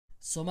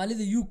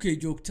soomaalida UK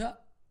joogta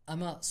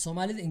ama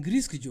soomaalida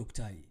ingiriiska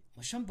joogtay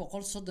ma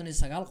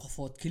 539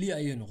 qofood kaliya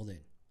ay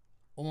noqdeen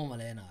uma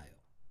maleenaayo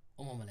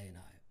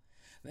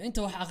ma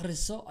inta wax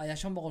akhriso ayaa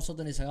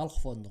 539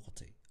 qofood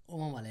noqotay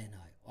uma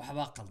maleenaayo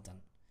waxba qaldan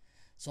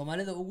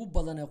soomaalida ugu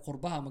badan ee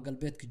qurbaha ama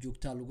galbeedka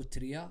joogta lagu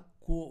tiriyaa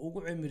kuwa ugu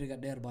cimriga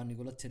dheer baa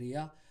nigula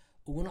tiriyaa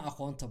uguna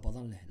aqoonta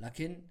badan leh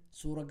laakiin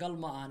suuragal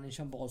ma ahan in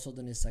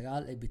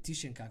 539 ee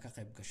petition ka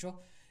qayb gasho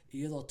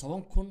iyadoo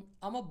 10,000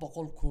 ama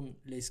 100,000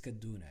 la iska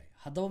doonayo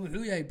haddaba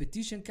muxuu yahay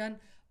petition kan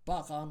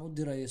baaqa aan u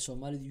diray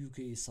Soomaalida UK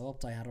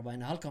sababta ay rabaan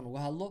in halkan uga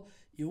hadlo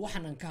iyo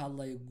waxaan aan ka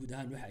hadlayo guud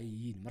ahaan waxa ay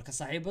yihiin marka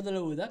saaxiibada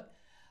la wadaag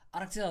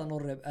aragtida noo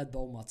reeb aad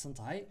baa u maadsan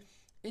tahay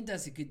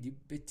intaas kadib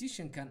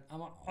petition kan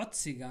ama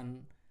codsigan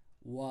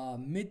waa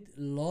mid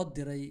loo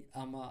diray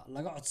ama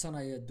laga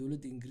codsanayo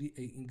dawladda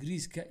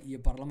Ingiriiska iyo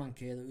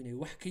baarlamaankeeda inay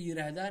wax ka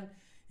yiraahdaan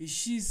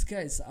hishiiska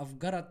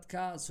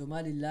is-afgaradka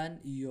Somaliland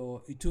iyo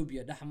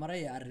Ethopia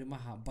dhaxmaray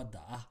arrimaha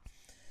badda ah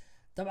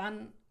dabcan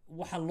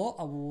waxa loo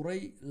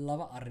abuuray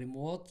laba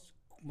arrimood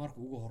marka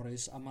ugu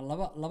horeyso ama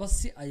laba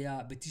si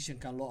ayaa petition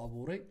kan loo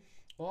abuuray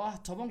oo ah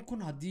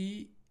 10,000 hadii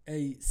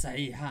ay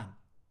saxiixaan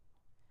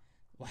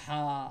waxa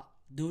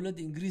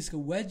dawladda Ingiriiska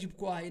waajib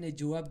ku ah inay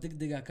jawaab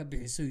degdeg ah ka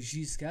bixiso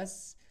heshiiskaas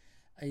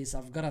ay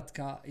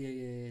is-afgaradka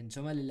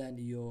Somaliland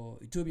iyo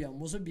Ethopia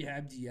Muuse Biixi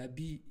Cabdi iyo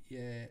Abiy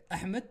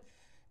Ahmed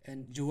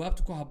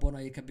jawaabta ku habboon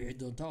ay ka bixi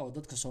doontaa oo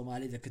dadka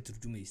Soomaalida ka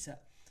turjumaysa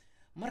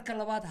marka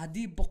labaad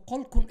hadii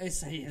 100,000 ay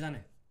saxiixdaan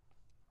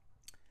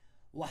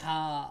waxa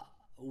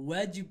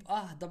waajib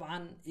ah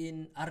dabcan in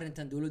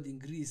arintan dawladda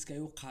Ingiriiska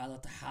ay u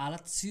qaadato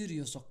xaalad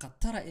serious oo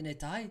khatar ah inay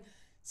tahay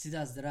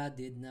sidaas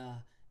daraadeedna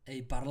ay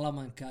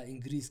baarlamaanka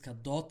Ingiriiska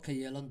dood ka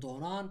yeelan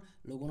doonaan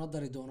laguna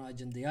dari doona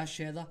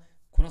ajendayaasheeda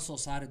kuna soo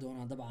saari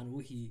doonaan dabcan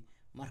wixii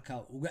marka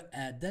uga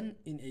aadan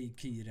in ay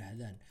ka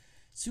yiraahdaan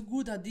si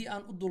guud hadii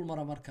aan u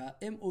dulmaro marka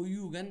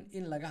MoU gan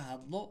in laga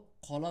hadlo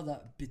qolada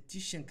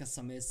petition ka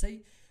sameysay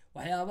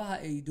waxyaabaha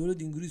ay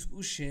dawladda Ingiriiska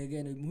u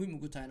sheegeen ay muhiim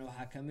ugu tahay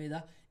waxa kamid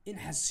ah in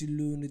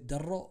xasilooni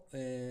darro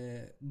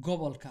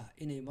gobolka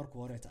inay markii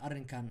hore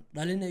arrinkan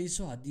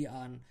dhalinayso hadii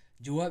aan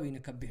jawaabina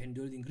ka bixin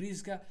dawladda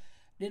Ingiriiska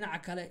dhinaca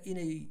kale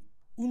inay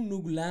u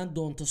nuglaan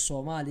doonto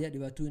Soomaaliya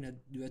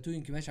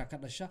dhibaatooyinka meesha ka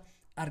dhasha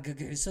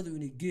argagixisadu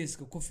inay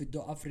geeska ku fido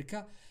Afrika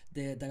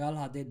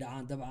dagaalaha ay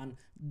dhacaan dabcan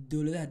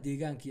dawladaha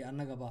deegaanka iyo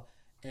annagaba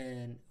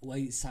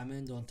way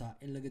saameyn doontaa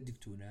in laga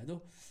digtoonaado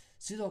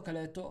sidoo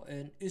kale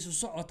isu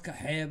socodka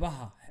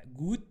xeebaha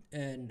guud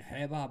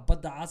xeebaha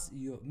badda cas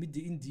iyo midda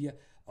India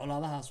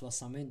colaadahaas waa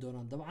saameyn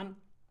doonaan dabcan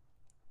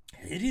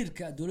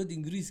xiriirka dawladda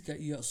Ingiriiska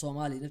iyo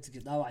Soomaaliya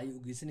naftiisa dhaawac ay u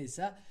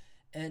geysanaysaa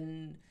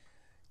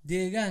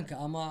deegaanka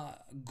ama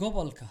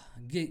gobolka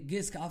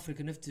geeska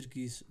Afrika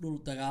naftirkiis dhul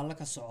dagaalo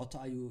ka socoto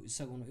ayuu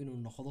isaguna inuu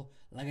noqdo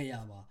laga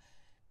yaabaa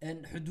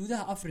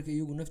xuduudaha Afrika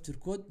iyagu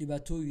naftirkood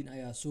dhibaatooyin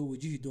ayaa soo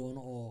wajihi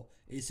doona oo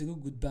ay isaga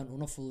gudbaan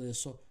una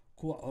fududeyso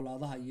kuwa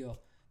colaadaha iyo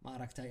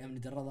maaragtay amni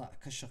darrada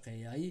ka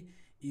shaqeeyay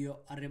iyo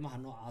arrimaha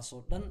noocaas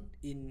oo dhan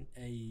in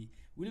ay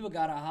waliba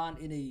gaar ahaan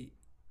inay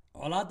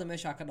colaada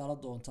meesha ka dhalan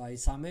doonto ay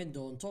saameyn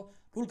doonto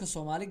dhulka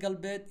Soomaali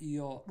galbeed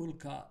iyo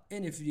dhulka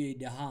NFA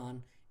dhahaan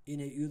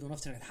inay iyadu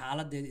naftirkeeda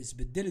xaaladeeda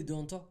isbedeli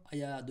doonto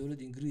ayaa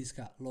dawladda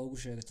Ingiriiska loogu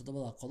sheegay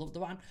 7 qodob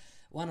dabcan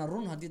waana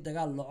run hadii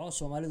dagaal dhaco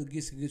Soomaalidu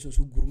geeska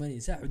isku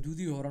gurmanaysa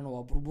xuduudihii horena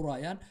waa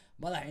burburayaan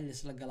madax in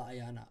isla gala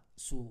ayaana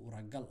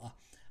suuragal ah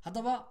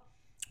haddaba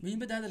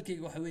muhiimada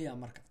hadalkayga waxa weeyaan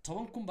marka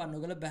 10,000 baa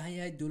nogala baahan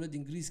yahay dawladda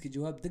Ingiriiska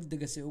jawaab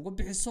degdeg ah si uga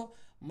bixiso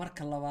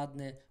marka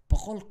labaadna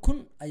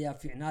 100,000 ayaa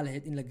fiicnaa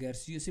lahayd in la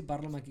gaarsiiyo si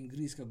baarlamaanka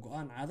Ingiriiska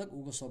go'aan adag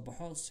uga soo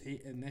baxo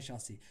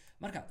meeshaasi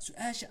marka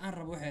su'aasha aan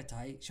rabo waxay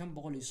tahay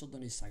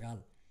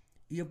 539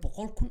 iyo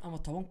 100,000 ama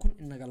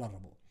 10,000 in naga la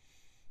rabo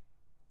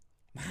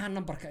maxaa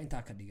numberka inta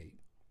ka dhigay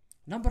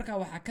numberka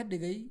waxa ka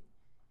dhigay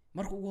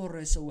marka ugu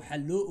horeysa waxa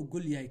loo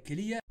ogol yahay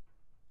kaliya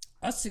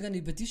codsigan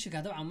iyo petition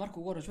ka dabcan marka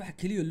ugu horeysa waxa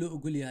kaliya loo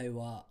ogol yahay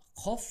waa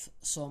qof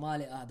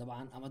Soomaali ah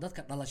dabcan ama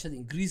dadka dhalashada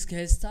Ingiriiska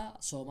haysta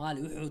Soomaali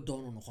wuxuu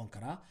doono noqon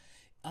karaa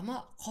ama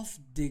qof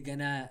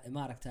deganaa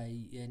maaragtay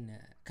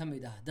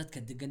kamid ah dadka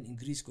degan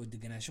Ingiriiska oo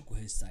deganaasho ku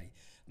haystay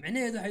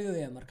macnaheedu waxa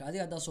weeyaan marka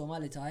adiga hadda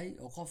Soomaali tahay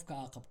oo qofka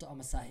qabto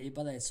ama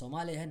saaxiibada ay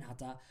Soomaali ahayn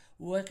xataa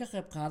way ka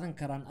qayb qaadan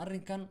karaan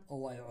arrinkan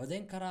oo ay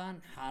codeyn karaan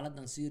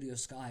xaaladan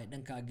serious ka ah ee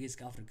dhanka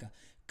geeska Afrika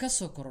ka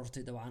soo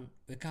korortay dabcan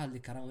way ka hadli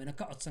karaan wayna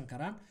ka codsan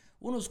karaan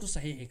una isku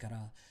saxiixi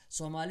karaa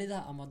Soomaalida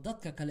ama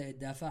dadka kale ee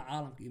daafaca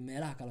caalamka iyo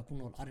meelaha kale ku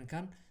nool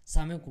arrinkan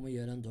saameyn kuma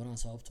yeelan doonaan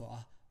sababtoo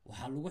ah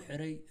waxa lagu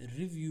xiray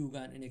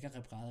review-gan inay ka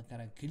qayb qaadan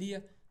karaan kaliya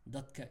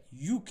dadka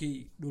UK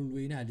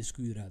dhulweynaha la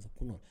isku yiraahdo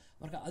ku nool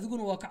marka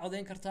adiguna waa ka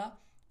codeyn kartaa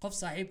qof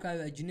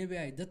saaxiibkaaga ajnabi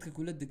ah dadka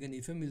kula degan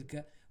ee familka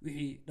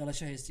wixii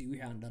dhalasho haystay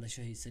wixii aan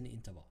dhalasho haysan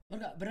intaba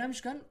marka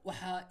barnaamijkan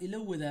waxa ila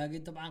wadaagay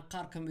dabcan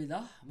qaar kamid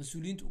ah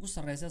mas'uuliyiinta ugu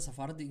sarreeya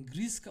safaaradda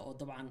Ingiriiska oo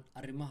dabcan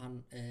arrimahan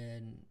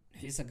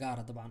xiisa gaar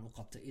ah dabcan u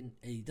qabtay in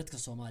ay dadka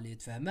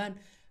Soomaaliyeed fahmaan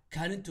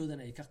kaalintoodan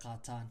ay ka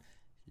qaataan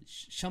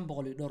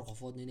 500 dhowr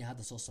qofood inay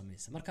hadda soo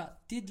sameeyay marka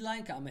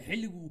deadline-ka ama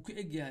xilligu uu ku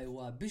eg yahay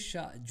waa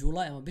bisha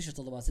July ama bisha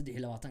 7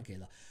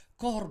 23keeda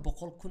kahor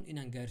 100,000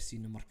 inaan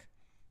gaarsiino marka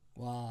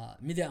waa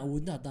midaan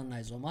awoodna haddaan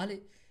nahay Soomaali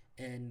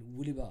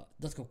weliba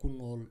dadka ku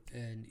nool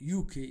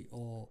UK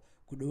oo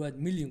ku dhawaad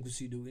milyan ku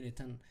sii dhow inay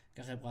tan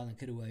ka qayb qaadan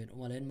kari waayeen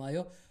umaleyn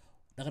maayo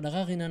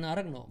dhaqdhaqaaqinaan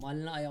aragno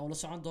maalina ayaan ula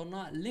socon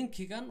doonaa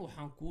linkigan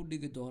waxaan ku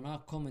dhigi doonaa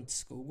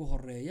commentska ugu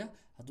horeeya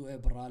hadduu ay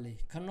baraali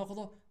ka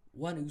noqdo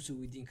waan igu soo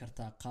weydiin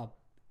kartaa qaab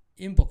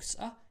inbox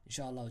ah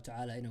insha Allah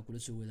taala inaan kula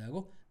soo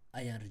wadaago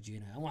ayaan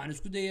rajeynayaa waxaan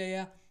isku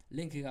dayayaa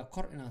linkiga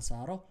kor inaan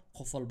saaro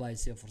qof walba ay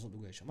si fursad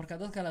ugu yeesho marka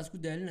dadka la isku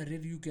daalina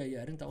reer UK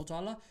ayaa arinta u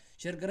taala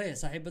share gareeya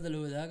saaxiibada la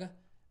wadaaga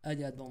aad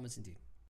iyo aad baan u mahadsantihiin